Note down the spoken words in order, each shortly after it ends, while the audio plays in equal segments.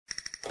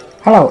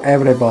Hello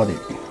everybody,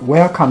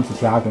 welcome to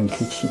Dragon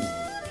Kitchen.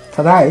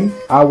 Today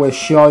I will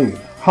show you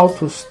how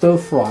to stir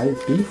fry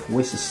beef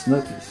with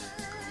snow peas.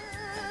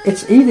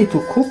 It's easy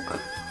to cook,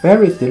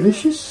 very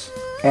delicious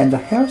and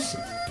healthy.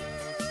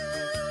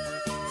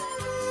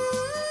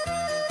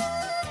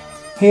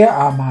 Here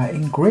are my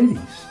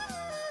ingredients.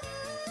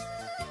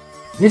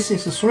 This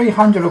is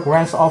 300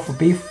 grams of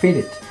beef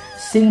fillet,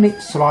 thinly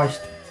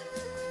sliced,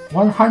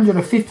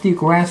 150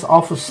 grams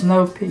of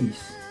snow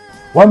peas,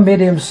 1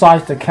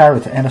 medium-sized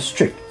carrot and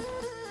stripped,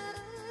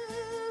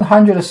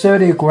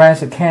 130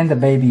 grams canned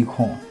baby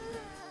corn,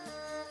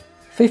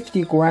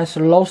 50 grams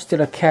roasted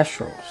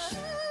cashews,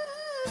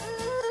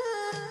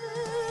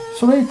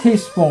 3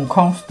 teaspoons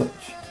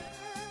cornstarch,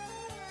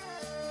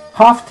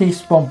 half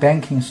teaspoon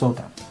baking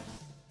soda,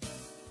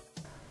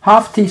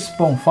 half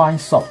teaspoon fine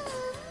salt,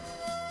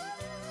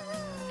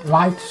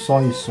 light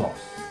soy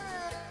sauce,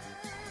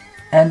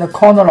 and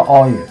canola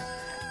oil.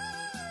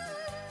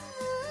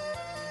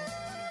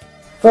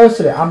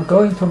 Firstly, I'm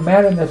going to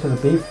marinate the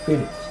beef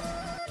fillet.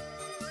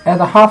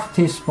 Add half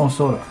teaspoon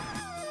soda,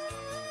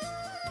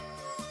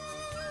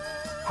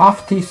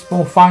 half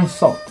teaspoon fine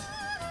salt,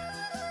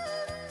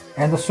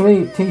 and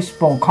 3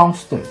 teaspoon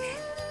cornstarch,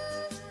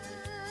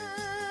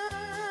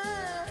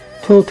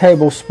 2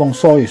 tablespoons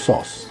soy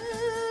sauce,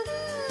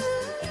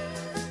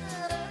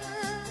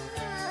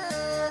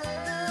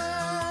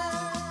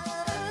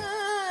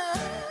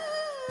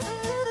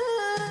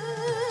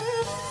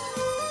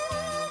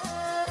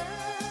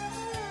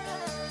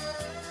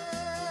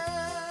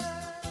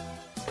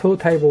 two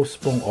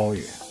tablespoons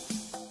oil.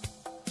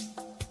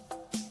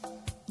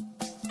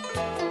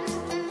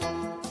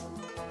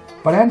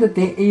 Blend it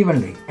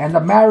evenly and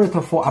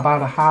marinate for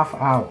about a half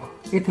hour.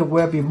 It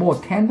will be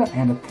more tender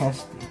and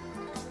tasty.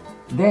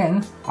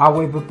 Then I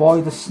will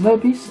boil the snow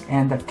peas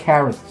and the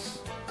carrots.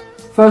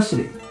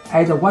 Firstly,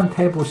 add 1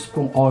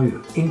 tablespoon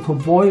oil into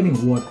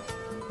boiling water.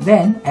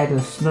 Then add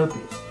the snow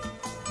peas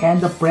and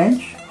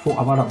blanch for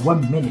about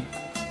 1 minute.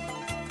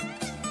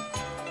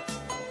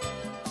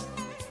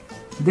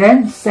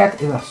 Then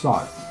set it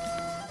aside.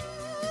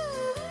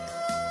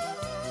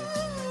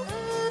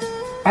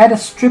 Add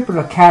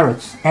stripped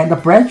carrots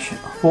and blanch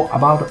for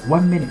about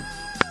 1 minute.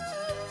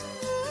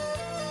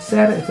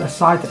 Set it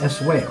aside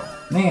as well.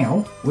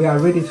 Now we are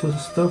ready to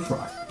stir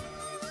fry.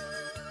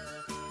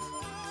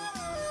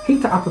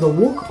 Heat up the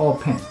wok or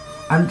pan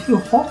until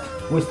hot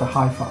with the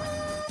high fire.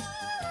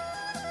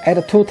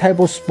 Add 2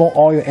 tablespoons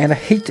oil and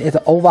heat it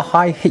over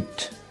high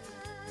heat.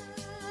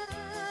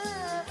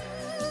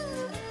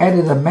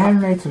 Add the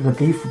marinated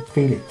beef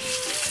fillet.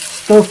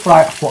 Stir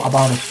fry for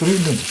about 3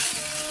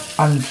 minutes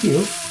until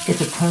it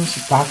turns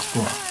dark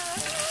brown.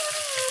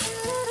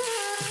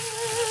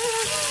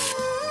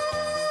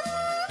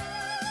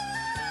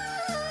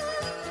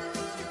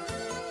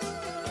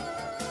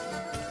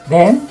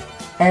 Then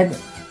add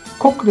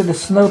cooked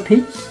snow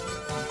peas,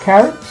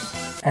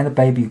 carrots, and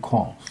baby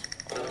corn.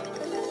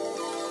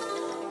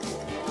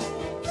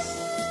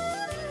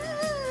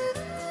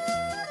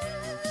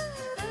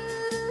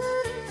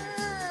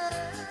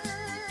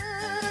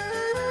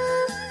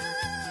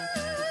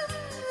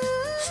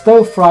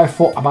 Stir fry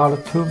for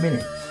about 2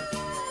 minutes.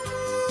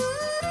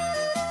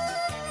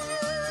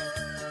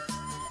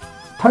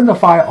 Turn the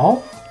fire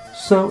off,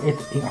 serve it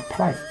in a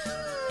plate.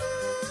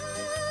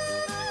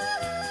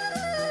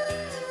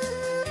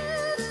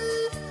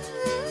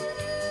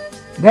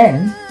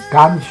 Then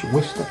garnish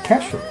with the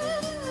cashews.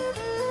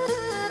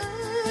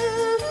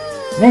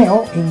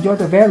 Now enjoy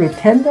the very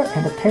tender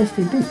and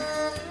tasty beef.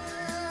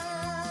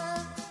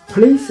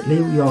 Please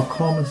leave your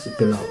comments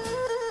below.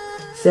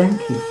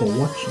 Thank you for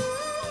watching.